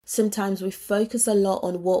sometimes we focus a lot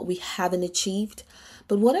on what we haven't achieved,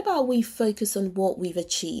 but what about we focus on what we've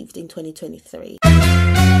achieved in 2023?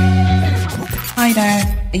 Hi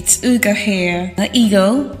there, it's Ugo here, the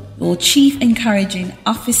Eagle, your Chief Encouraging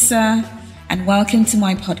Officer, and welcome to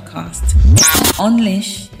my podcast,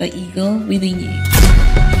 Unleash the Eagle Within You.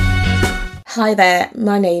 Hi there,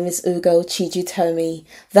 my name is Ugo Chijutomi,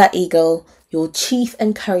 the Eagle, your Chief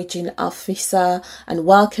Encouraging Officer, and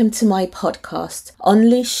welcome to my podcast,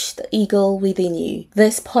 Unleash the Eagle Within You.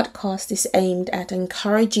 This podcast is aimed at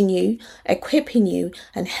encouraging you, equipping you,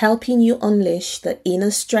 and helping you unleash the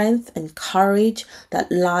inner strength and courage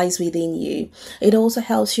that lies within you. It also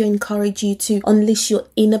helps you encourage you to unleash your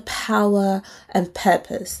inner power and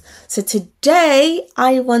purpose. So today,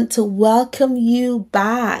 I want to welcome you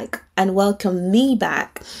back and welcome me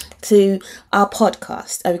back to our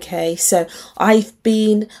podcast. Okay, so I've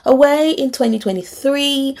been away in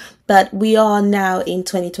 2023, but we are now in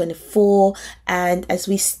 2024, and as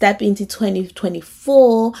we step into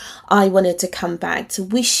 2024, I wanted to come back to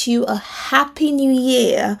wish you a happy new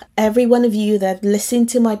year. Every one of you that listened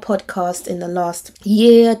to my podcast in the last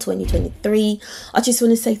year, 2023, I just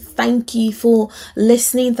want to say thank you for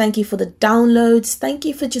listening. Thank you for the downloads. Thank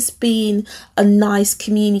you for just being a nice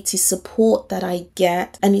community support that I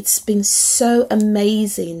get. And it's been so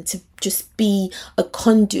amazing to just be a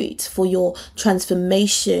conduit for your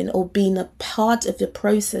transformation or being a part of the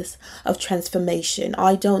process of transformation.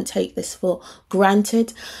 I don't take this for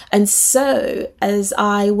granted. And so as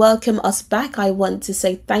I welcome us back, I want to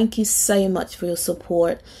say thank you so much for your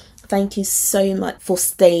support. Thank you so much for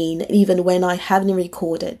staying even when I haven't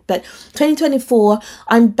recorded. But 2024,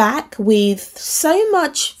 I'm back with so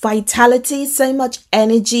much vitality, so much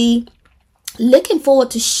energy. Looking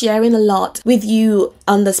forward to sharing a lot with you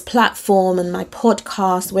on this platform and my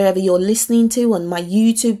podcast, wherever you're listening to, on my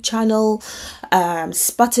YouTube channel,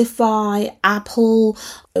 Spotify, Apple,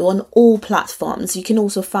 on all platforms. You can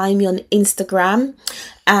also find me on Instagram.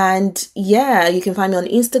 And yeah, you can find me on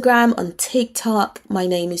Instagram, on TikTok. My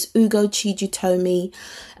name is Ugo Chijutomi.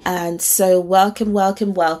 And so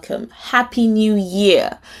welcome. Happy New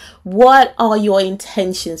Year. What are your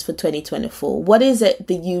intentions for 2024? What is it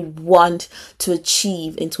that you want to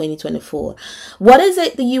achieve in 2024? What is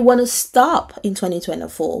it that you want to stop in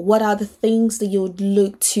 2024? What are the things that you would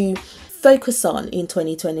look to focus on in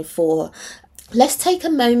 2024? Let's take a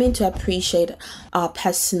moment to appreciate our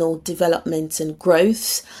personal developments and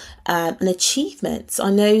growths and achievements.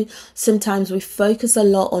 I know sometimes we focus a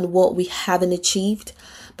lot on what we haven't achieved,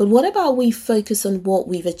 but what about we focus on what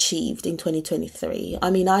we've achieved in 2023? I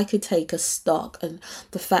mean, I could take a stock and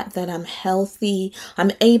the fact that I'm healthy,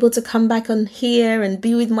 I'm able to come back on here and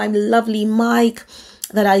be with my lovely mic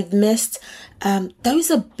that I've missed. Those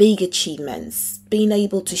are big achievements. Being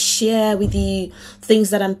able to share with you things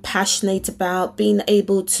that I'm passionate about, being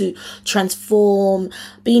able to transform,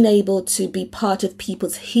 being able to be part of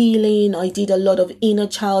people's healing. I did a lot of inner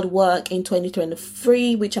child work in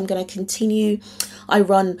 2023, which I'm going to continue. I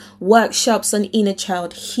run workshops on inner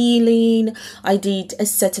child healing. I did a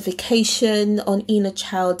certification on inner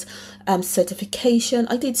child certification.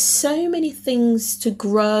 I did so many things to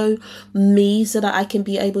grow me so that I can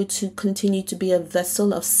be able to continue to be a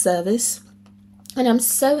vessel of service. And I'm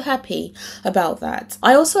so happy about that.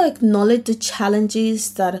 I also acknowledge the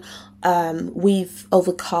challenges that we've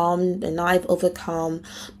overcome and I've overcome,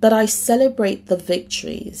 but I celebrate the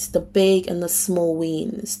victories, the big and the small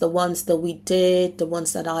wins, the ones that we did, the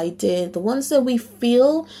ones that I did, the ones that we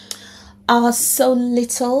feel are so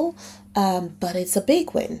little, but it's a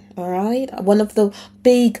big win. All right. One of the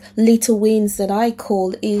big little wins that I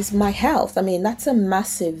call is my health. I mean, that's a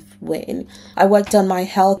massive win. I worked on my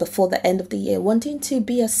health before the end of the year, wanting to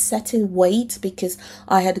be a certain weight because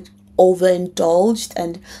I had overindulged,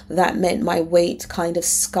 and that meant my weight kind of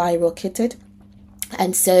skyrocketed.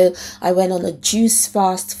 And so I went on a juice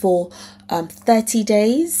fast for 30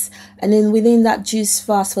 days. And then within that juice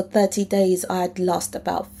fast for 30 days, I had lost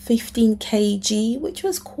about 15 kg, which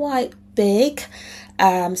was quite big.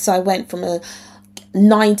 So I went from a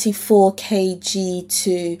 94 kg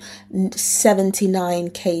to 79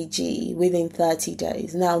 kg within 30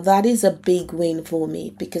 days. Now that is a big win for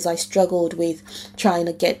me because I struggled with trying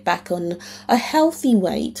to get back on a healthy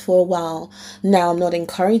weight for a while. Now I'm not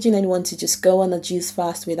encouraging anyone to just go on a juice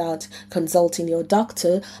fast without consulting your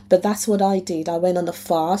doctor, but that's what I did. I went on a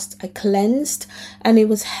fast, I cleansed, and it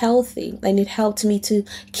was healthy, and it helped me to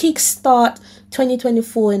kickstart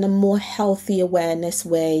 2024 in a more healthy awareness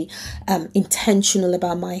way, intentional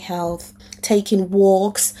about my health, taking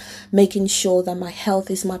walks, making sure that my health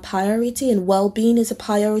is my priority and well-being is a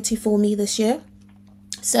priority for me this year.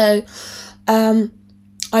 So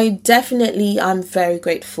I'm very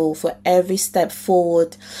grateful for every step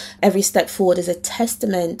forward. Every step forward is a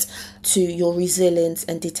testament to your resilience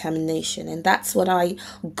and determination. And that's what I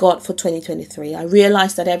got for 2023. I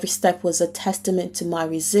realized that every step was a testament to my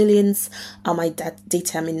resilience and my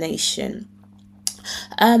determination.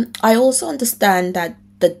 I also understand that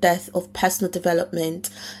the depth of personal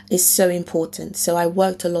development is so important. So I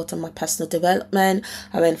worked a lot on my personal development.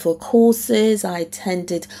 I went for courses, I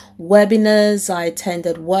attended webinars, I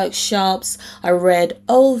attended workshops, I read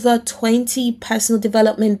over 20 personal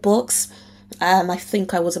development books. I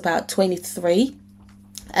think I was about 23.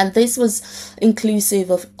 And this was inclusive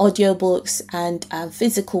of audiobooks and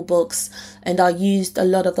physical books. And I used a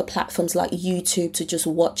lot of the platforms like YouTube to just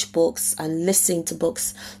watch books and listen to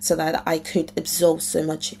books so that I could absorb so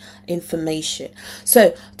much information.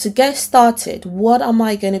 So to get started, what am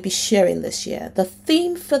I going to be sharing this year? The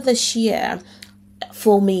theme for this year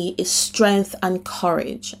for me is strength and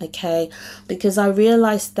courage, okay? Because I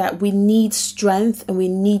realized that we need strength and we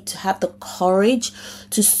need to have the courage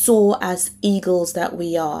to soar as eagles that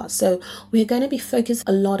we are. So we're going to be focused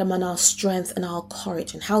a lot on our strength and our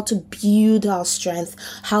courage and how to build our strength,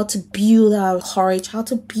 how to build our courage, how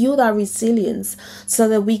to build our resilience so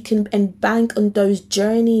that we can embank on those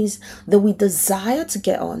journeys that we desire to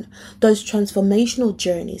get on, those transformational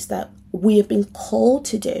journeys that we have been called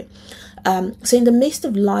to do. So in the midst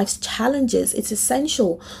of life's challenges, it's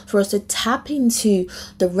essential for us to tap into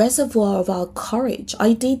the reservoir of our courage.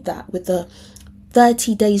 I did that with the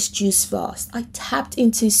 30 days juice fast. I tapped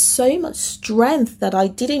into so much strength that I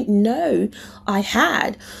didn't know I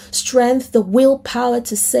had. Strength, the willpower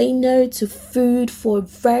to say no to food for a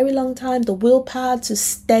very long time, the willpower to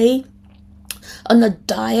stay on a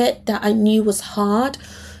diet that I knew was hard.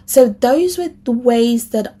 So those were the ways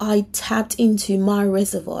that I tapped into my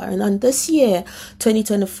reservoir. And on this year,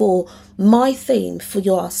 2024, my theme for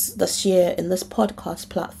us this year in this podcast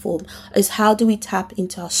platform is how do we tap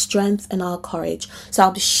into our strength and our courage. So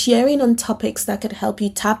I'll be sharing on topics that could help you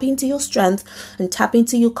tap into your strength and tap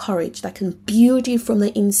into your courage that can build you from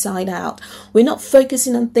the inside out. We're not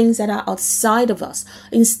focusing on things that are outside of us.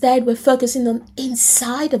 Instead, we're focusing on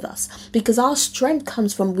inside of us because our strength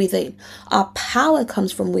comes from within. Our power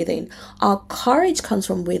comes from within. Our courage comes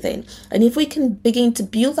from within. And if we can begin to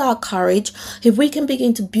build our courage, if we can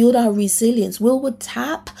begin to build our resilience, we will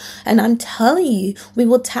tap, and I'm telling you, we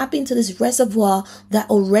will tap into this reservoir that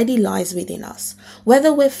already lies within us.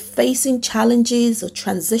 Whether we're facing challenges or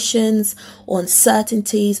transitions or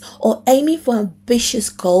uncertainties or aiming for ambitious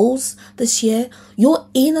goals this year, your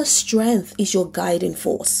inner strength is your guiding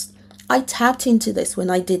force. I tapped into this when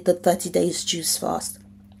I did the 30 days juice fast.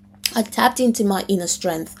 I tapped into my inner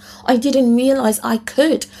strength. I didn't realize I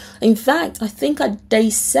could. In fact, I think at day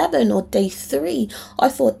 7 or day 3, I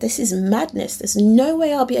thought this is madness. There's no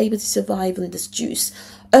way I'll be able to survive on this juice.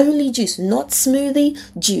 Only juice, not smoothie,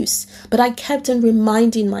 juice. But I kept on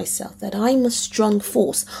reminding myself that I'm a strong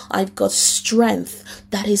force. I've got strength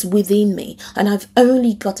that is within me, and I've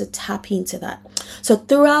only got to tap into that. So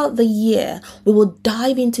throughout the year, we will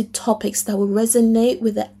dive into topics that will resonate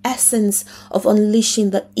with the essence of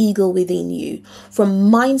unleashing the eagle within you. From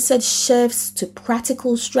mindset shifts to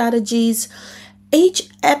practical strategies, each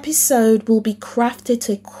episode will be crafted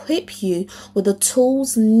to equip you with the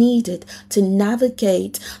tools needed to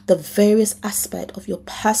navigate the various aspects of your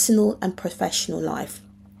personal and professional life.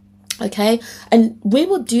 Okay, and we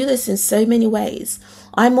will do this in so many ways.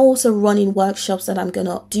 I'm also running workshops that I'm going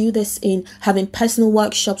to do this in, having personal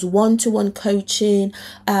workshops, one-to-one coaching.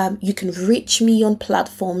 You can reach me on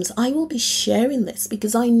platforms. I will be sharing this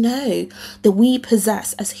because I know that we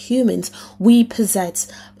possess, as humans, we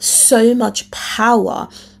possess so much power.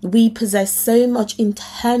 We possess so much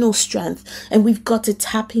internal strength, and we've got to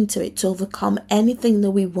tap into it to overcome anything that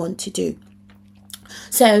we want to do.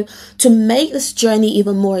 So to make this journey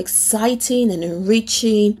even more exciting and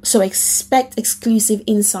enriching, so expect exclusive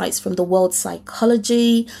insights from the world of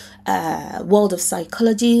psychology, the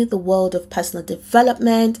world of personal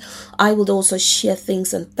development. I will also share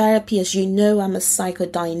things on therapy. As you know, I'm a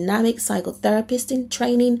psychodynamic psychotherapist in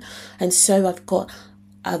training, and so I've got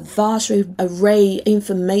a vast array of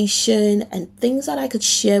information and things that I could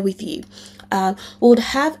share with you. We would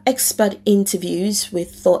have expert interviews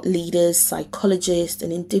with thought leaders, psychologists,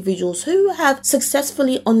 and individuals who have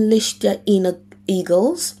successfully unleashed their inner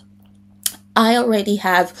eagles. I already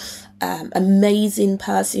have amazing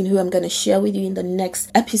person who I'm going to share with you in the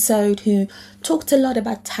next episode who talked a lot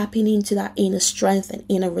about tapping into that inner strength and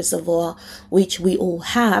inner reservoir, which we all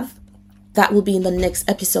have. That will be in the next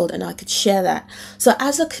episode, and I could share that. So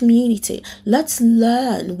as a community, let's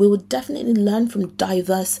learn. We will definitely learn from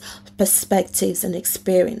diverse perspectives and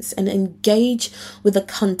experience, and engage with the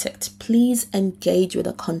content. Please engage with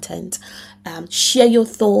the content. Share your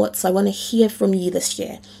thoughts. I want to hear from you this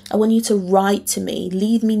year. I want you to write to me,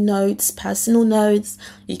 leave me notes, personal notes.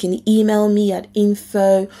 You can email me at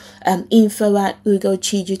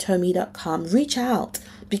info@ugochijutomi.com. Reach out,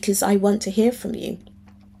 because I want to hear from you.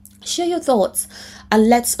 Share your thoughts, and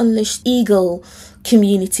let's unleash Eagle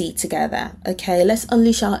community together. Okay, let's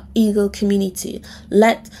unleash our Eagle community.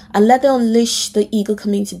 Let the unleash the Eagle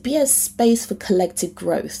community be a space for collective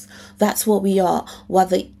growth. That's what we are. We're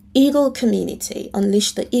the Eagle community,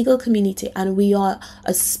 unleash the Eagle community, and we are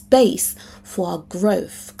a space for our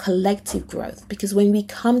growth, collective growth, because when we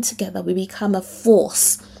come together, we become a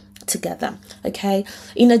force together. Okay,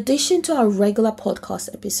 in addition to our regular podcast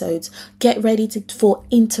episodes, get ready for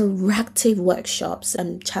interactive workshops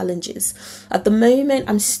and challenges. At the moment,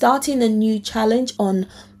 I'm starting a new challenge on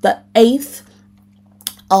the 8th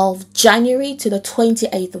of January to the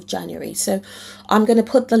 28th of January. So I'm going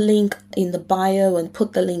to put the link in the bio and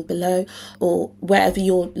put the link below, or wherever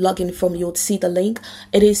you're logging from, you'll see the link.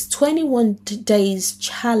 It is 21 days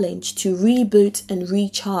challenge to reboot and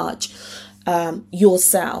recharge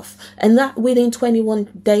yourself, and that within 21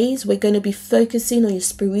 days we're going to be focusing on your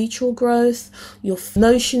spiritual growth, your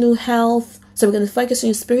emotional health. So we're going to focus on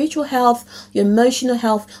your spiritual health, your emotional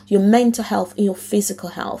health, your mental health, and your physical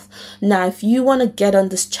health. Now, if you want to get on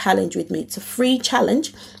this challenge with me, it's a free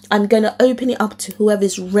challenge. I'm going to open it up to whoever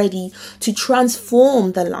is ready to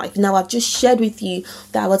transform their life. Now, I've just shared with you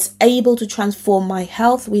that I was able to transform my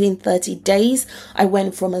health within 30 days. I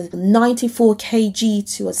went from a 94 kg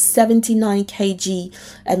to a 79 kg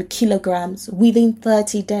and kilograms within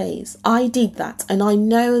 30 days. I did that. And I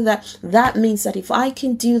know that means that if I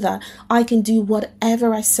can do that, I can do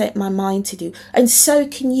whatever I set my mind to do. And so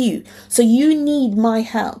can you. So you need my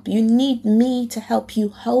help. You need me to help you,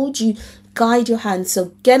 hold you, guide your hand.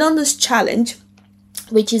 So get on this challenge,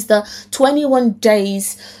 which is the 21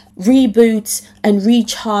 days reboot and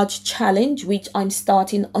recharge challenge, which I'm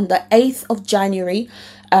starting on the 8th of January.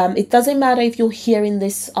 It doesn't matter if you're hearing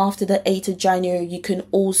this after the 8th of January, you can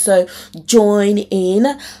also join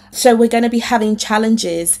in. So we're going to be having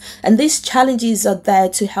challenges, and these challenges are there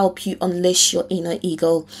to help you unleash your inner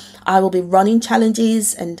eagle. I will be running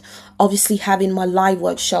challenges and obviously having my live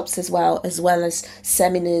workshops as well as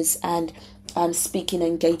seminars and speaking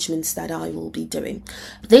engagements that I will be doing.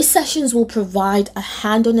 These sessions will provide a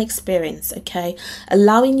hand-on experience, okay,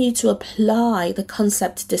 allowing you to apply the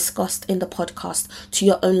concept discussed in the podcast to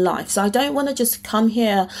your own life. So I don't want to just come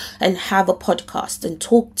here and have a podcast and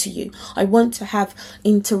talk to you. I want to have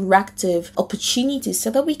interactive opportunities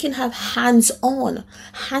so that we can have hands-on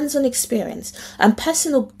experience. And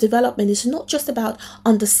personal development is not just about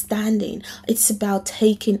understanding, it's about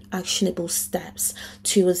taking actionable steps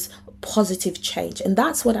towards positive change. And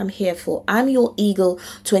that's what I'm here for. I'm your eagle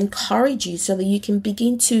to encourage you so that you can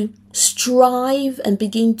begin to strive and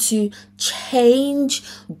begin to change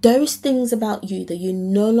those things about you that you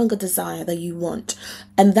no longer desire, that you want.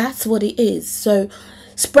 And that's what it is. So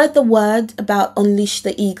spread the word about Unleash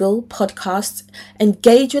the Eagle podcast.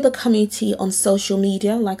 Engage with the community on social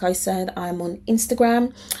media. Like I said, I'm on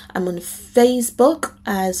Instagram. I'm on Facebook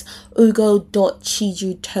as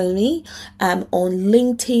ugo.chijutomi. I'm on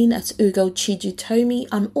LinkedIn as Ugo Chijutomi.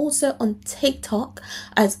 I'm also on TikTok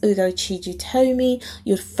as Ugo Chijutomi.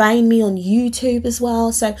 You'll find me on YouTube as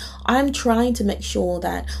well. So I'm trying to make sure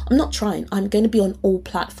that I'm going to be on all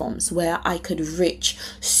platforms where I could reach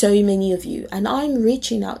so many of you. And I'm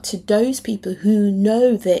reaching out to those people who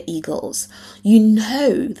know they're eagles. You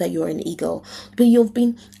know that you're an eagle, but you've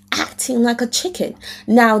been acting like a chicken.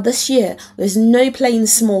 Now this year, there's no playing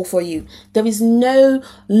small for you. There is no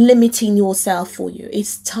limiting yourself for you.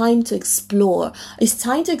 It's time to explore. It's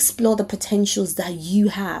time to explore the potentials that you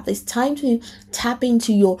have. It's time to tap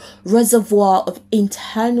into your reservoir of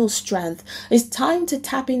internal strength. It's time to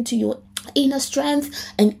tap into your inner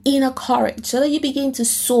strength and inner courage so that you begin to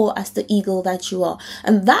soar as the eagle that you are.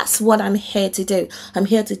 And that's what I'm here to do. I'm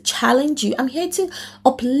here to challenge you. I'm here to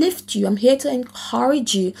uplift you. I'm here to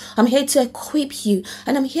encourage you. I'm here to equip you.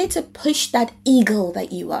 And I'm here to push that eagle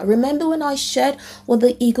that you are. Remember when I shared what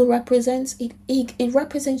the eagle represents? It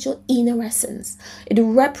represents your inner essence. It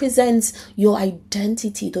represents your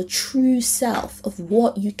identity, the true self of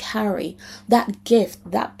what you carry, that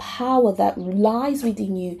gift, that power that lies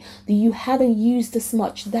within you that you haven't used as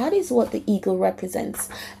much. That is what the eagle represents.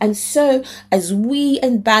 And so as we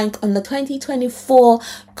embark on the 2024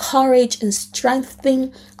 courage and strength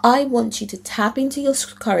thing, I want you to tap into your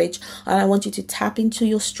courage and I want you to tap into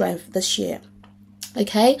your strength this year.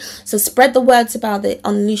 Okay, so spread the words about the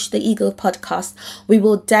Unleash the Eagle podcast. We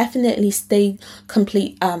will definitely stay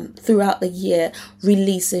complete throughout the year,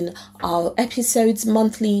 releasing our episodes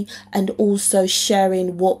monthly and also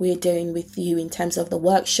sharing what we're doing with you in terms of the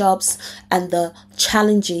workshops and the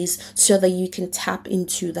challenges, so that you can tap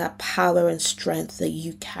into that power and strength that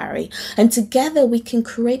you carry. And together we can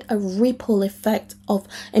create a ripple effect of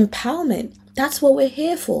empowerment. That's what we're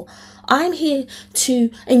here for. I'm here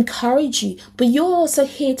to encourage you, but you're also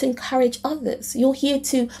here to encourage others. You're here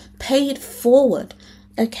to pay it forward.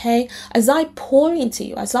 Okay, as I pour into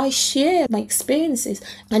you, as I share my experiences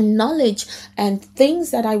and knowledge and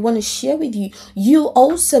things that I want to share with you, you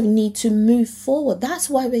also need to move forward. That's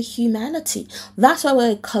why we're humanity. That's why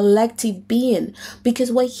we're a collective being,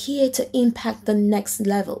 because we're here to impact the next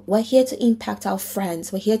level. We're here to impact our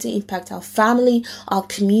friends. We're here to impact our family, our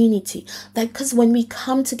community. Because when we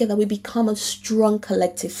come together, we become a strong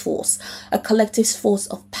collective force, a collective force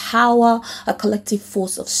of power, a collective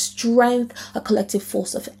force of strength, a collective force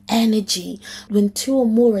of energy. When two or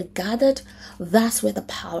more are gathered, that's where the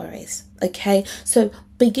power is. Okay, so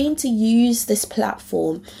begin to use this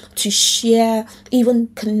platform to share, even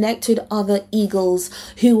connect with other eagles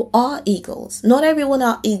who are eagles. Not everyone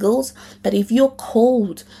are eagles, but if you're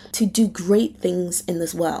called to do great things in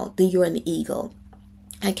this world, then you're an eagle.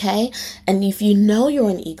 Okay, and if you know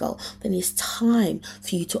you're an eagle, then it's time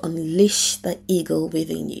for you to unleash the eagle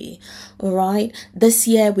within you. All right, this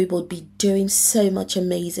year we will be doing so much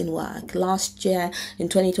amazing work. Last year in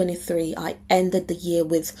 2023, I ended the year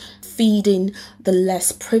with feeding the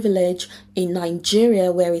less privileged in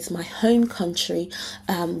Nigeria, where it's my home country.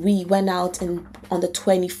 We went out and on the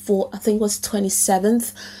 24th, I think it was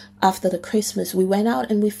 27th, after the Christmas, we went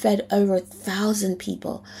out and we fed over 1,000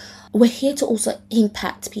 people. We're here to also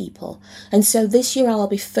impact people. And so this year I'll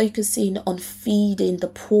be focusing on feeding the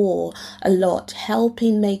poor a lot,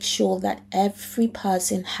 helping make sure that every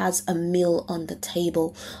person has a meal on the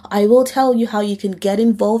table. I will tell you how you can get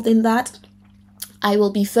involved in that. I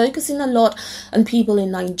will be focusing a lot on people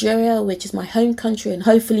in Nigeria, which is my home country, and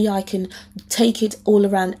hopefully I can take it all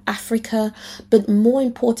around Africa. But more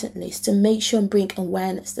importantly is to make sure and bring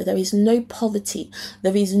awareness that there is no poverty,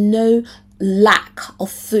 there is no lack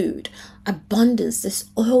of food. Abundance,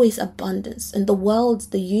 there's always abundance. And the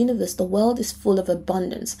world, the universe, the world is full of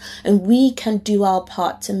abundance. And we can do our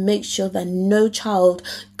part to make sure that no child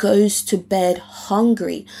goes to bed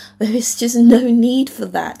hungry. There is just no need for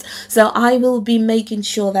that. So I will be making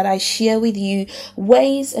sure that I share with you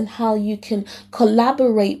ways and how you can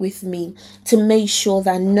collaborate with me to make sure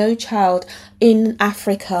that no child in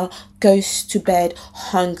Africa goes to bed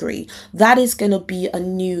hungry. That is going to be a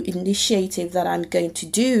new initiative that I'm going to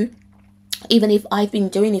do. Even if I've been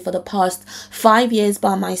doing it for the past 5 years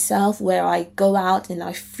by myself, where I go out and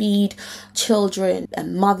I feed children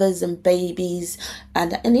and mothers and babies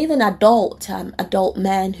and even adult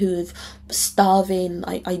men who've starving.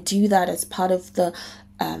 I do that as part of the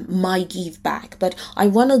my give back, but I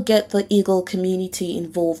want to get the Eagle community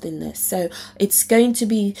involved in this. So it's going to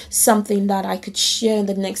be something that I could share in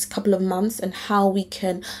the next couple of months, and how we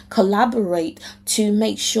can collaborate to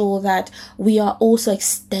make sure that we are also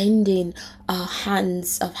extending our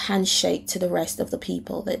hands of handshake to the rest of the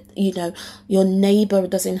people. That, you know, your neighbor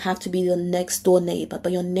doesn't have to be your next door neighbor,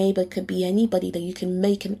 but your neighbor could be anybody that you can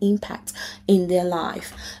make an impact in their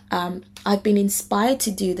life. I've been inspired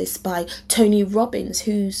to do this by Tony Robbins,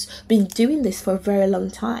 who's been doing this for a very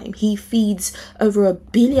long time. He feeds over 1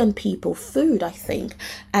 billion people food, I think.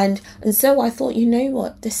 And so I thought, you know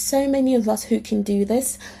what, there's so many of us who can do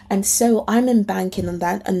this. And so I'm embanking on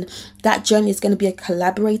that. And that journey is going to be a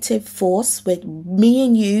collaborative force with me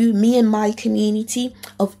and you, me and my community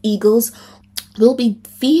of Eagles. We'll be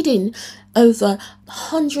feeding over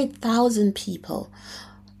 100,000 people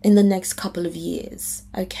in the next couple of years.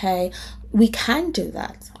 Okay, we can do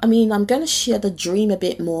that. I mean, I'm going to share the dream a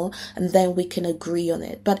bit more and then we can agree on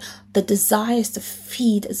it. But the desire is to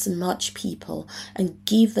feed as much people and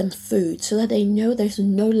give them food so that they know there's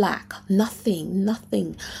no lack,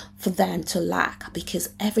 nothing for them to lack, because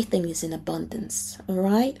everything is in abundance. All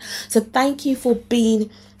right. So thank you for being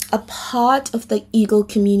a part of the Eagle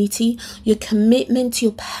community. Your commitment to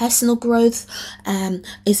your personal growth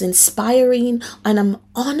is inspiring, and I'm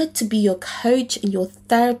honored to be your coach and your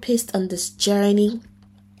therapist on this journey.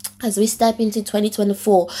 as we step into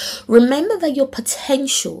 2024, remember that your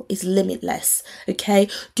potential is limitless, okay?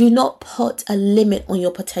 Do not put a limit on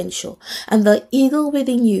your potential. And the eagle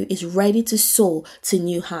within you is ready to soar to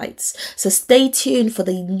new heights. So stay tuned for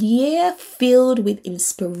the year filled with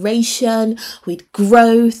inspiration, with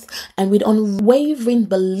growth, and with unwavering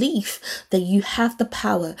belief that you have the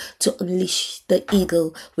power to unleash the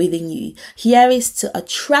eagle within you. Here is to a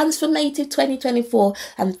transformative 2024,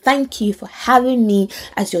 and thank you for having me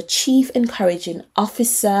as your Chief Encouraging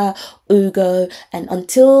Officer, Ugo. And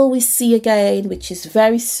until we see again, which is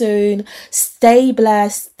very soon, stay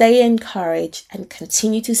blessed, stay encouraged, and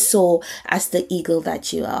continue to soar as the eagle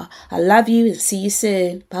that you are. I love you and see you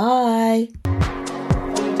soon. Bye.